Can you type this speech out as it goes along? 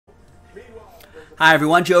Hi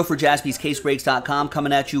everyone, Joe for JaspysCaseBreaks.com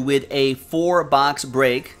coming at you with a 4-box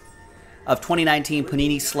break of 2019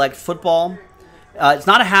 Panini Select Football. It's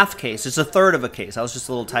not a half case, it's a third of a case. That was just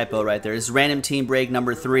a little typo right there. This is random team break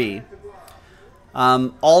number 3.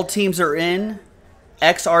 All teams are in.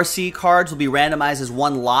 XRC cards will be randomized as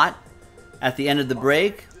one lot at the end of the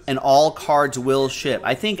break, and all cards will ship.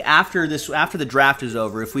 I think after the draft is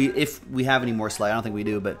over, if we have any more select, I don't think we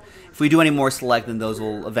do, but if we do any more select, then those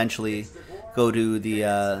will eventually go to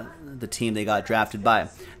the team they got drafted by.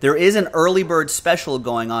 There is an early bird special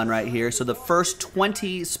going on right here, so the first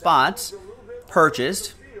 20 spots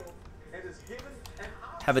purchased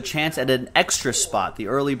have a chance at an extra spot. The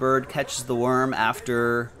early bird catches the worm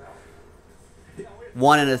after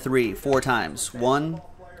 1 and a 3, 4 times. 1,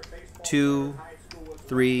 2,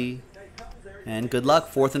 3, and good luck.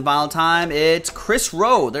 Fourth and final time. It's Chris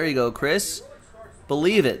Rowe. There you go, Chris.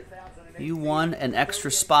 Believe it. You won an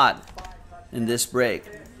extra spot in this break.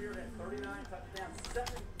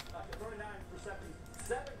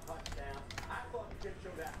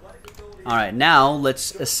 All right, now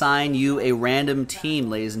let's assign you a random team,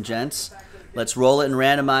 ladies and gents. Let's roll it and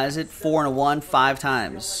randomize it. 4 and a 1, 5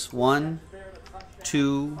 times. 1,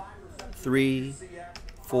 2, 3,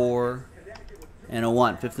 4, and a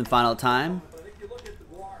 1. Fifth and final time.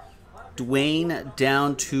 Dwayne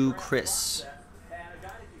down to Chris.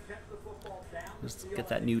 Let's get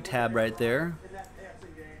that new tab right there.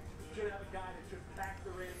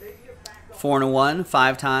 4 and a 1,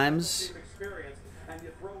 5 times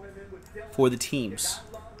for the teams.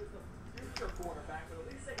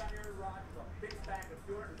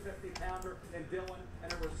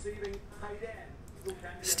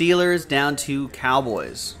 Steelers down to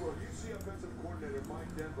Cowboys.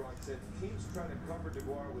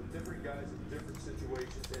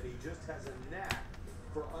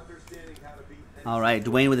 All right,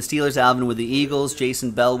 Dwayne with the Steelers, Alvin with the Eagles, Jason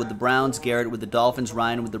Bell with the Browns, Garrett with the Dolphins,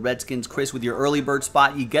 Ryan with the Redskins, Chris with your early bird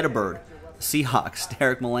spot. You get a bird. Seahawks,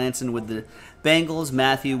 Derek Melanson with the Bengals,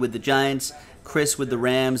 Matthew with the Giants, Chris with the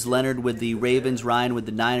Rams, Leonard with the Ravens, Ryan with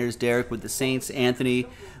the Niners, Derek with the Saints, Anthony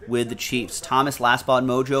with the Chiefs, Thomas, Last Spot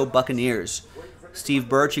Mojo, Buccaneers. Steve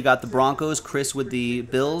Birch, you got the Broncos, Chris with the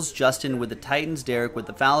Bills, Justin with the Titans, Derek with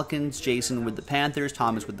the Falcons, Jason with the Panthers,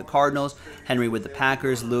 Thomas with the Cardinals, Henry with the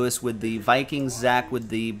Packers, Lewis with the Vikings, Zach with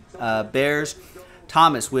the Bears,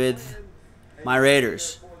 Thomas with my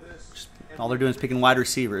Raiders. All they're doing is picking wide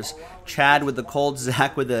receivers. Chad with the Colts,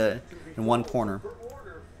 Zach with the in one corner.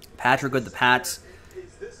 Patrick with the Pats,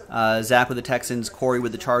 Zach with the Texans, Corey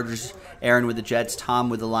with the Chargers, Aaron with the Jets, Tom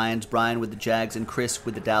with the Lions, Brian with the Jags, and Chris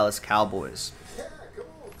with the Dallas Cowboys.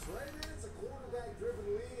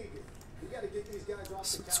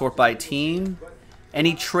 Sort by team.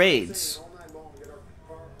 Any trades?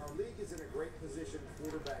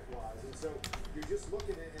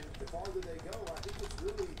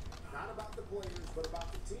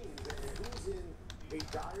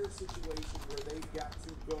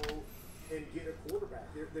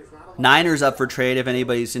 Niners up for trade if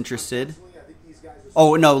anybody's interested.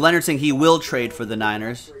 Oh, no, Leonard's saying he will trade for the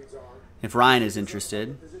Niners if Ryan is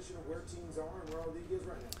interested.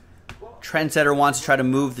 Trendsetter wants to try to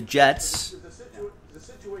move the Jets.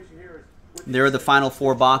 There are the final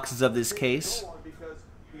 4 boxes of this case.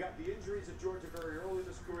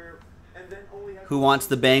 Who wants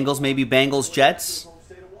the Bengals? Maybe Bengals Jets?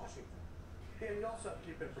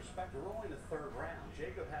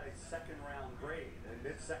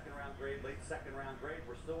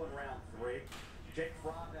 Jake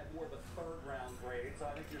Fromm had more of a third-round grade, so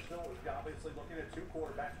I think you're still obviously looking at 2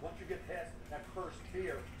 quarterbacks. Once you get past that first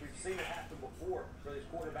tier, we've seen it happen before, where these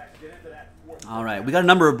quarterbacks get into that 4th. All right, we got a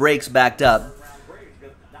number of breaks backed up.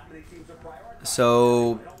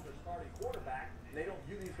 So,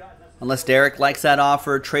 unless Derek likes that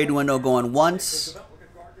offer, trade window going once,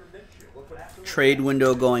 trade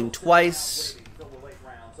window going twice.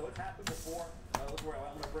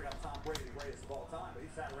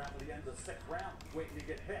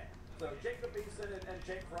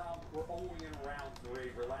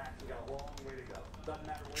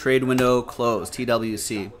 Trade window closed.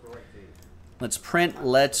 TWC. Let's print.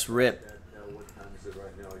 Let's rip. What time is it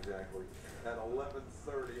right now exactly? At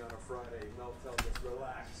 11:30 on a Friday. Mel tells us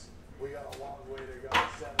relax. We got a long way to go.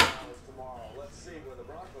 7 hours tomorrow. Let's see where the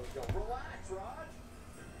Broncos go. Relax, Raj.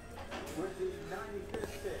 With the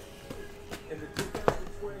 95th pick in the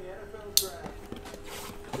 2020 NFL Draft,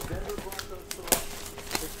 the Denver Broncos select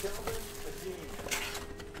McKelvin Agim,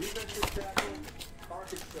 defensive tackle,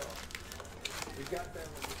 Arkansas. We got that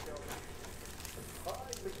one, McKelvin.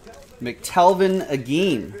 McKelvin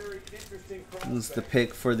Agim. This is the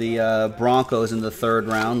pick for the Broncos in the third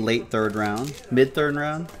round, late third round, mid third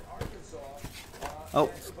round. Oh,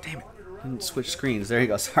 damn it. I didn't switch screens. There you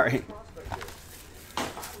go. Sorry.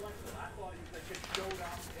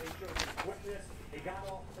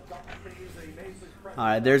 All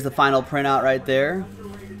right, there's the final printout right there.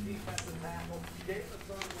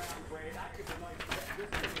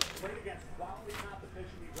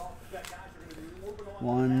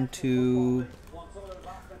 1, 2,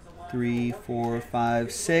 3, 4,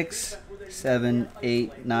 5, 6, 7,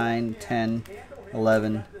 8, 9, 10,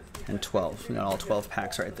 11, and 12. We got all 12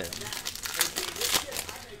 packs right there.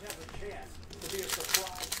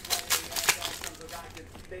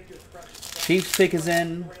 Chiefs pick is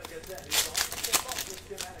in.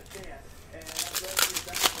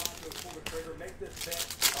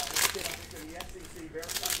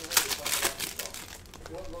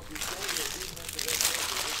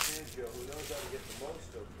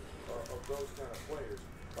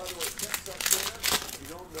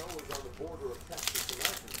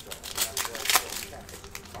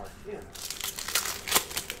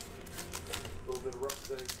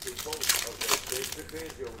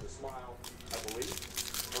 With a smile, I believe,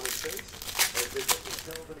 on his face, as they get to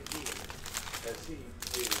tell him again as he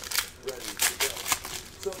is ready to go.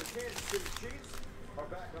 So the Kansas City Chiefs are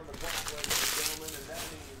back on the clock, ladies and gentlemen, and that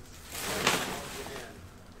means once again,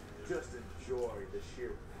 just enjoy the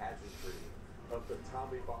sheer pageantry of the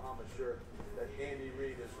Tommy Bahama shirt that Andy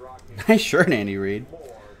Reid is rocking. Nice shirt, Andy Reid.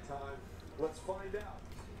 More time. Let's find out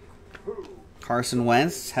who. Carson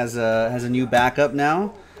Wentz has a new backup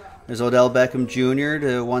now. There's Odell Beckham Jr.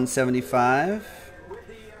 to 175. With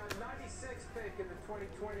the 96th pick in the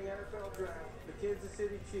 2020 NFL Draft, the Kansas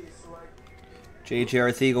City Chiefs select J.J.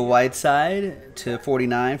 Arcega-Whiteside to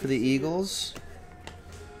 49 for the Eagles.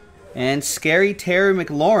 And Scary Terry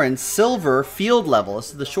McLaurin, silver, field level.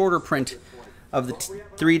 This is the shorter print of the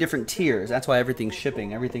 3 different tiers. That's why everything's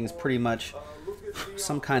shipping. Everything's pretty much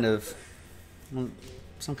some kind of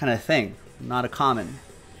thing, not a common.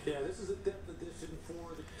 Yeah, this is a depth addition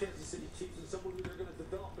for the Kansas City Chiefs and someone who they're going to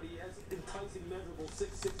develop, but he has enticing, measurable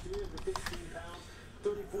 6'6", 315 pounds,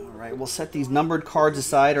 34. All right, we'll set these numbered cards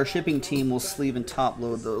aside. Our shipping team will sleeve and top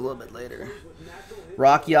load those a little bit later.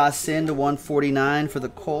 Rock Ya-Sin to 149 for the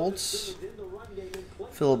Colts.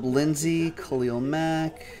 Philip Lindsay, Khalil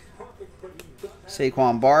Mack,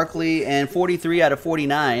 Saquon Barkley, and 43 out of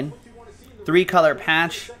 49. 3-color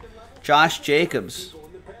patch, Josh Jacobs.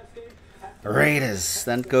 Raiders.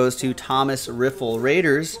 Then goes to Thomas Riffle.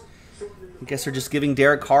 Raiders, I guess they're just giving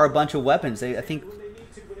Derek Carr a bunch of weapons. I think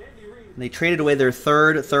they traded away their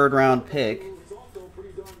third round pick.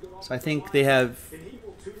 So I think they have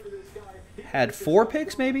had 4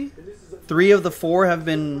 picks maybe? 3 of the 4 have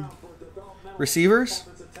been receivers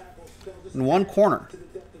and 1 corner.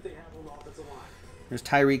 There's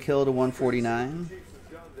Tyreek Hill to 149.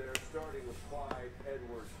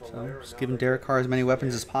 So just giving Derek Carr as many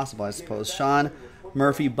weapons as possible, I suppose. Sean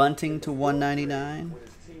Murphy Bunting to 199.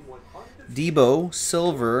 Debo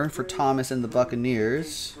silver for Thomas and the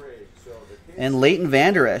Buccaneers. And Leighton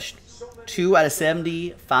Vander Esch, 2 out of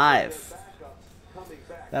 75.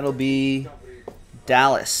 That'll be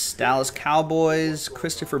Dallas. Dallas Cowboys.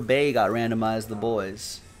 Christopher Bay got randomized the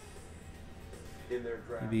boys.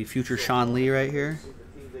 Maybe future Sean Lee right here.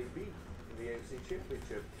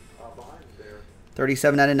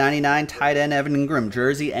 37 out of 99, tight end Evan Ingram,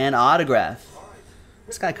 jersey and autograph.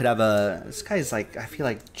 This guy could have this guy's like, I feel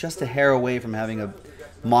like just a hair away from having a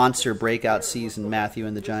monster breakout season, Matthew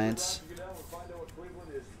and the Giants.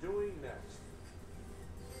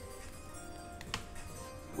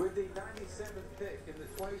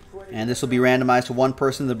 And this will be randomized to 1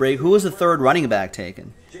 person in the break. Who was the 3rd running back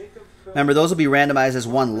taken? Remember, those will be randomized as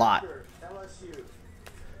 1 lot.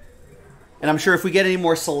 And I'm sure if we get any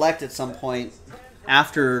more select at some point,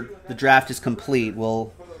 after the draft is complete,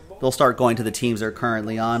 they'll start going to the teams they're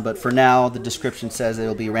currently on. But for now, the description says it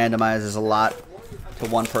will be randomized as a lot to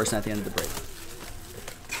 1 person at the end of the break.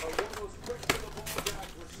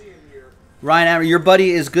 Ryan Amber, your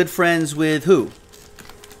buddy is good friends with who?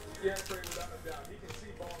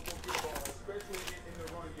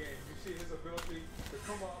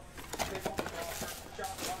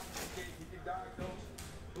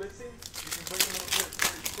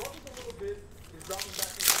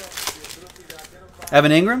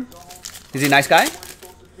 Evan Ingram? Is he a nice guy?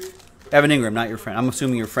 Evan Ingram, not your friend. I'm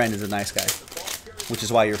assuming your friend is a nice guy, which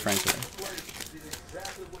is why you're friends with him.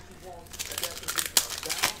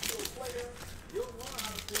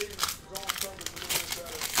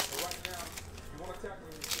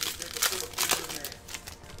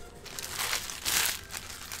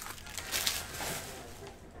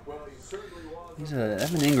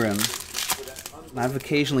 Evan Ingram. I've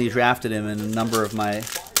occasionally drafted him in a number of my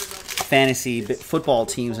fantasy football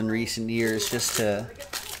teams in recent years, just to,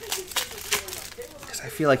 because I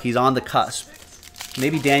feel like he's on the cusp.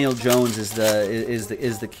 Maybe Daniel Jones is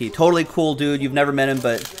the key. Totally cool dude. You've never met him,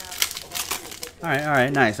 but all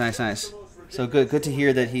right, nice. So good to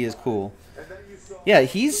hear that he is cool. Yeah,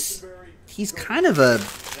 he's kind of a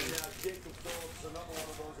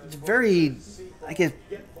very, I guess,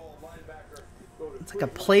 it's like a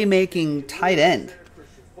playmaking tight end.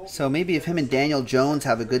 So maybe if him and Daniel Jones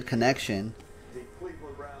have a good connection.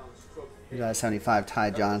 We got a 75,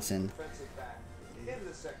 Ty Johnson.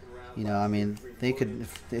 You know, I mean, they could,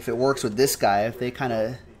 if it works with this guy, if they kind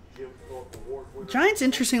of... Giants,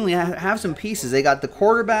 interestingly, have some pieces. They got the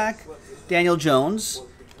quarterback, Daniel Jones,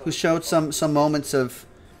 who showed some moments of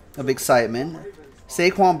excitement.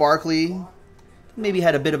 Saquon Barkley maybe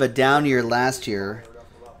had a bit of a down year last year,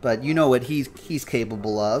 but you know what he's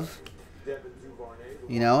capable of.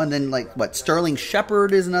 You know, and then, like, what, Sterling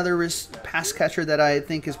Shepard is another pass catcher that I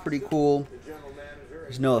think is pretty cool.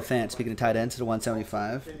 There's Noah Fant, speaking of tight ends, to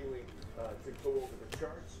 175.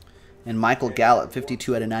 And Michael Gallup,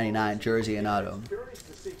 52 out of 99, jersey and auto.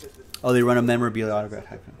 Oh, they run a memorabilia autograph.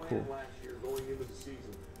 Cool.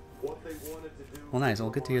 Well, nice. Well,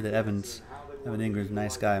 good to hear that Evan Ingram's a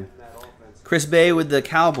nice guy. Chris Bay with the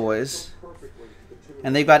Cowboys.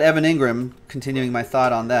 And they've got Evan Ingram, continuing my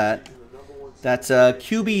thought on that. That's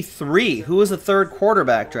QB3. Who was the third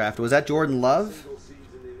quarterback draft? Was that Jordan Love?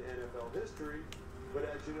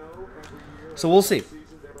 So we'll see.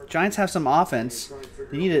 Giants have some offense.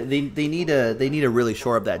 They need to really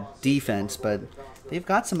shore up that defense, but they've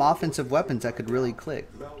got some offensive weapons that could really click.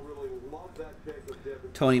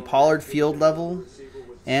 Tony Pollard, field level,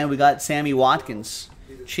 and we got Sammy Watkins,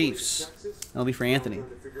 Chiefs. That'll be for Anthony.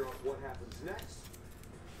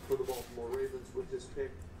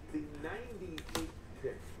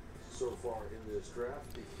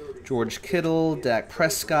 George Kittle, Dak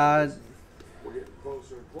Prescott,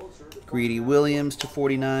 Greedy Williams to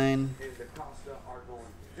 49.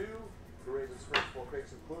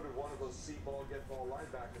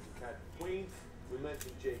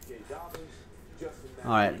 All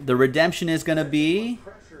right, the redemption is going to be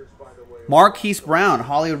Marquise Brown,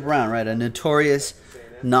 Hollywood Brown, right? A notorious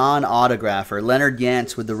non-autographer. Leonard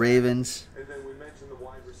Yance with the Ravens. I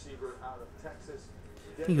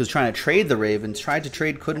think he was trying to trade the Ravens. Tried to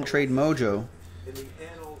trade, couldn't trade Mojo. In the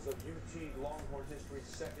annals of UT Longhorn history,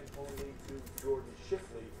 second only to Jordan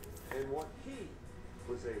Shipley and what he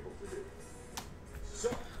was able to do. So,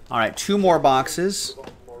 all right, 2 more boxes.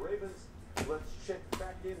 Baltimore Ravens, let's check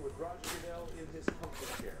back in with Roger Goodell in his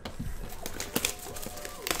comfort chair.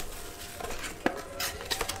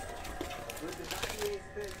 With the 98th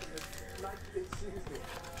pick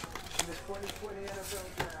in the 2020 NFL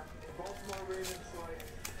Draft, the Baltimore Ravens select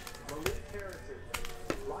Malik Harrison,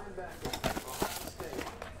 linebacker, Ohio State.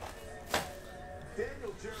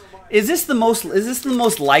 Daniel Jeremiah. Is this the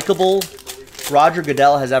most likable Roger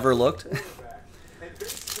Goodell has ever looked?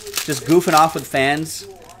 Just goofing off with fans,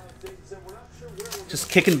 just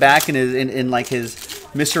kicking back in like his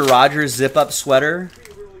Mr. Rogers zip-up sweater,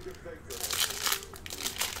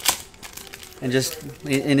 and just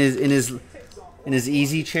in his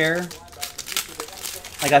easy chair.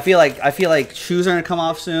 Like I feel like shoes are gonna come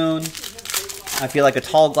off soon. I feel like a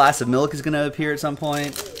tall glass of milk is gonna appear at some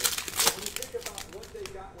point.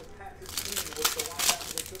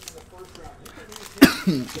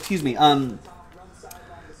 Excuse me.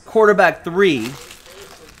 Quarterback 3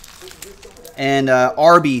 and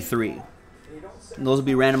RB3. And those will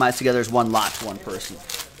be randomized together as one lot to one person.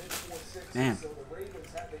 Man.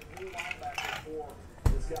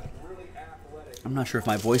 I'm not sure if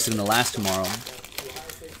my voice is going to last tomorrow.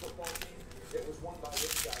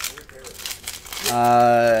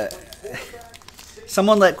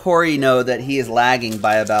 Someone let Corey know that he is lagging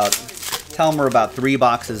by about, tell him we're about 3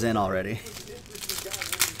 boxes in already.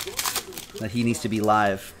 That he needs to be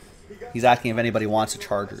live. He's asking if anybody wants the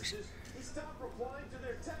Chargers. He stopped replying to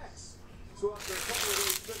their texts. So after a couple of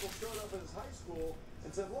days, people showed up at his high school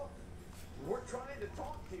and said, look, we're trying to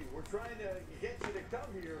talk to you. We're trying to get you to come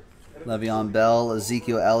here. Le'Veon Bell,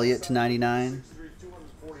 Ezekiel Elliott to 99.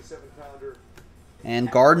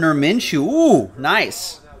 And Gardner Minshew. Ooh,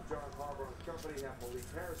 nice.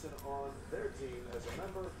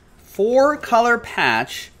 4-color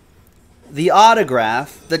patch. The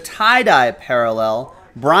autograph. The tie-dye parallel.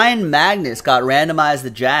 Brian Magnus got randomized the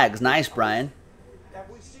Jags. Nice, Brian. Have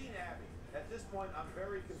we seen Abby? At this point, I'm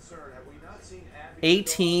very concerned. Have we not seen Abby?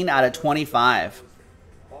 18 out of 25.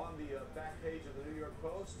 On the back page of the New York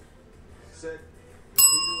Post, said he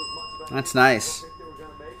knew as much about That's nice.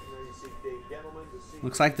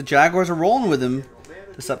 Looks like the Jaguars are rolling with him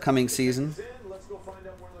this upcoming season. Let's go find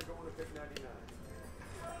out where they're going to pick 99.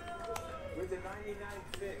 With the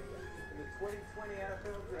 99th pick in the 2020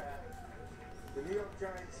 NFL Draft, the New York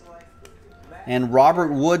Giants select And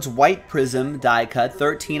Robert Woods White Prism die cut,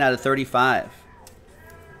 13 out of 35.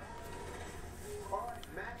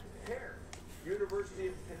 University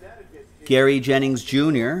of Connecticut. Gary Jennings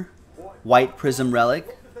Jr. White Prism relic.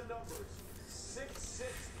 Look at the numbers. 6'6"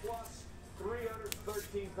 plus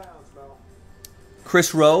 313 pounds, Mel.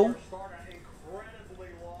 Chris Rowe,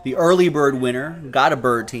 the early bird winner, got a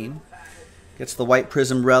bird team. Gets the White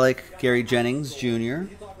Prism relic, Gary Jennings Jr.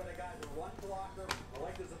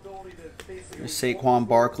 There's Saquon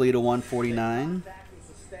Barkley to 149.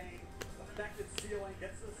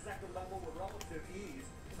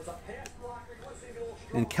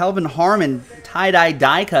 And Kelvin Harmon tie-dye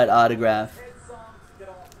die-cut autograph.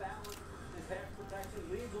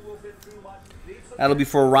 That'll be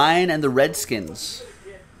for Ryan and the Redskins.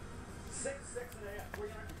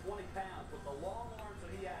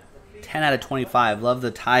 10 out of 25. Love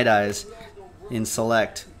the tie-dyes in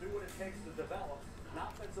select.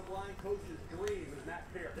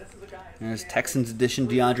 There's Texans edition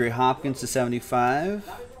DeAndre Hopkins to 75.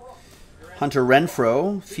 Hunter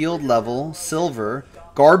Renfrow, field level, silver.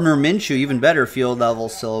 Gardner Minshew, even better, field level,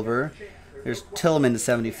 silver. There's Tillman to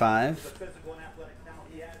 75.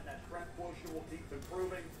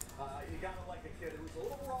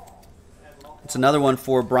 It's another one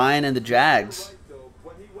for Brian and the Jags.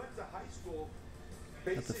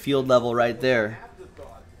 At the field level right there.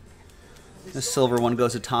 This silver one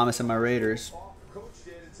goes to Thomas and my Raiders.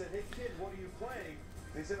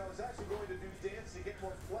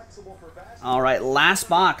 All right, last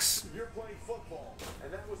box. You're playing football,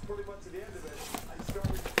 and that was pretty much the end of it. I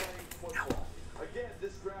started playing football. Again,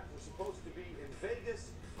 this draft was supposed to be in Vegas.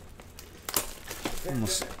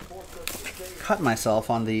 Almost cut myself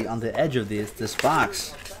on the edge of this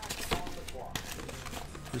box.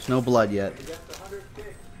 There's no blood yet.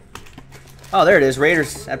 Oh, there it is.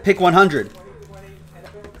 Raiders at pick 100.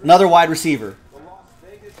 Another wide receiver.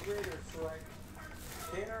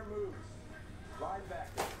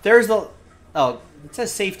 There's the... Oh, it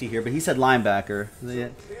says safety here, but he said linebacker.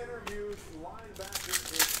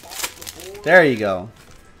 There you go.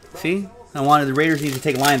 See? I wanted the Raiders need to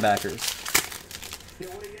take linebackers.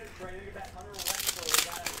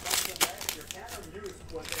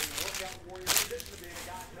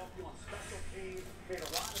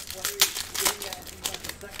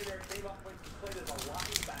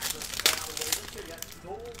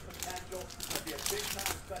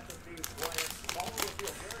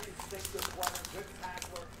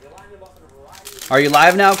 Are you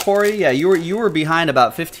live now, Corey? Yeah, you were behind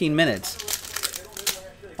about 15 minutes.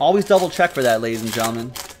 Always double check for that, ladies and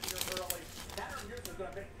gentlemen.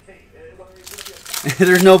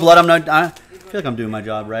 There's no blood. I feel like I'm doing my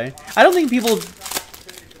job right. I don't think people.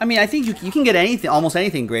 I mean, I think you can get anything, almost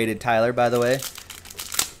anything graded, Tyler. By the way,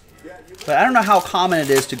 but I don't know how common it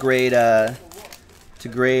is to grade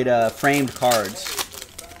framed cards.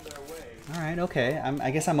 All right, okay.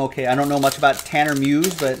 I guess I'm okay. I don't know much about Tanner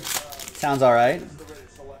Muse, but. Sounds all right.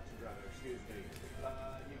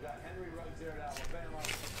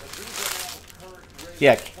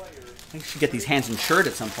 Yeah, I think you should get these hands insured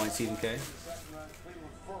at some point, Stephen K.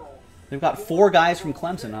 They've got 4 guys from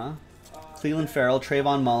Clemson, huh? Cleveland Farrell,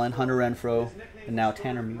 Trayvon Mullen, Hunter Renfrow, and now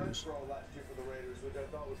Tanner Muse.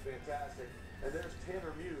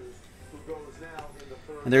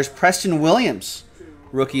 And there's Preston Williams,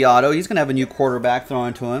 rookie auto. He's going to have a new quarterback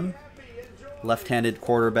thrown to him. Left-handed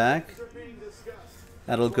quarterback.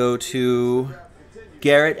 That'll go to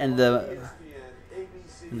Garrett and the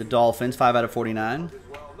Dolphins, 5 out of 49.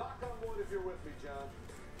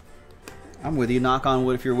 I'm with you. Knock on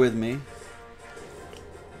wood if you're with me.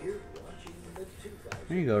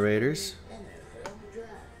 There you go, Raiders.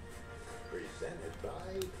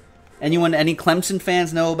 Any Clemson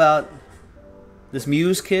fans know about this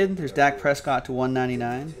Muse kid? There's Dak Prescott to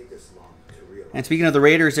 199. And speaking of the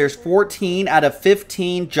Raiders, there's 14 out of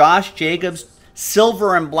 15 Josh Jacobs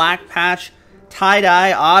silver and black patch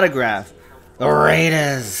tie-dye autograph. The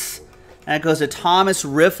Raiders. That goes to Thomas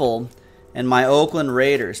Riffle and my Oakland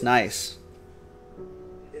Raiders. Nice.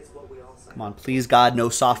 Come on, please God, no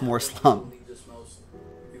sophomore slump.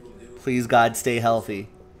 Please God, stay healthy.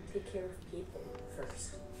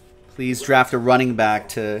 Please draft a running back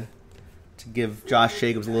to give Josh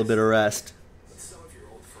Jacobs a little bit of rest.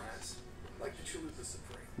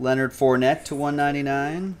 Leonard Fournette to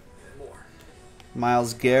 199.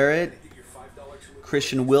 Myles Garrett.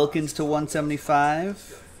 Christian Wilkins to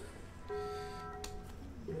 175.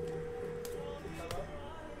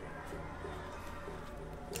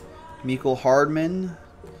 Mecole Hardman.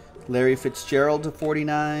 Larry Fitzgerald to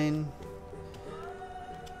 49.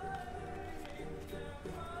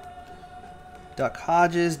 Duck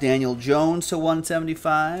Hodges. Daniel Jones to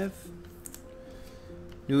 175.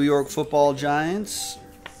 New York Football Giants.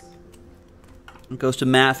 It goes to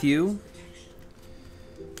Matthew.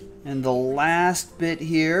 And the last bit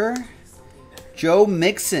here, Joe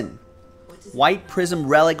Mixon. White Prism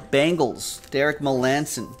Relic Bengals. Derek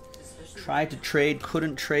Melanson. Tried to trade,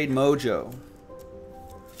 couldn't trade Mojo.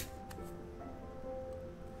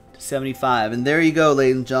 75. And there you go,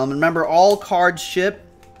 ladies and gentlemen. Remember, all cards ship.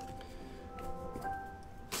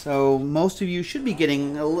 So most of you should be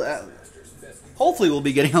getting, hopefully we'll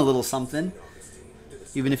be getting a little something,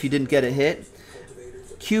 even if you didn't get a hit.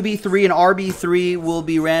 QB3 and RB3 will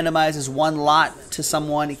be randomized as one lot to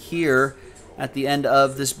someone here at the end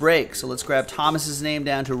of this break. So let's grab Thomas's name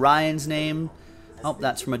down to Ryan's name. Oh,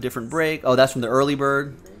 that's from a different break. Oh, that's from the early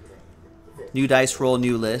bird. New dice roll,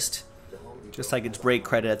 new list. Just like it's break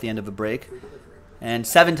credit at the end of a break. And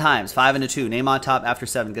 7 times, 5 and a 2. Name on top after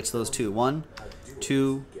 7 gets those 2. 1,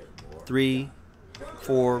 2, 3,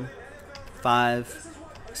 4, 5,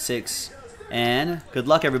 6, and good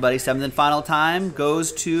luck, everybody. 7th and final time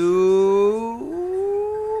goes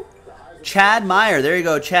to Chad Meyer. There you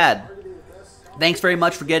go, Chad. Thanks very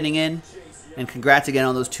much for getting in, and congrats again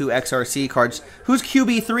on those 2 XRC cards. Who's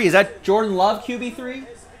QB3? Is that Jordan Love QB3?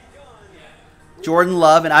 Jordan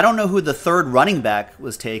Love, and I don't know who the 3rd running back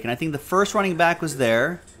was taken. I think the 1st running back was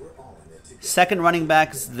there. 2nd running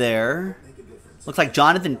back is there. Looks like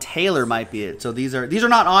Jonathan Taylor might be it. So these are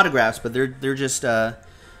not autographs, but they're just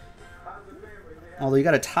although you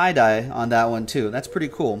got a tie-dye on that one too. That's pretty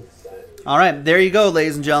cool. All right, there you go,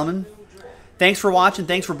 ladies and gentlemen. Thanks for watching.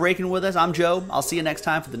 Thanks for breaking with us. I'm Joe. I'll see you next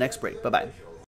time for the next break. Bye-bye.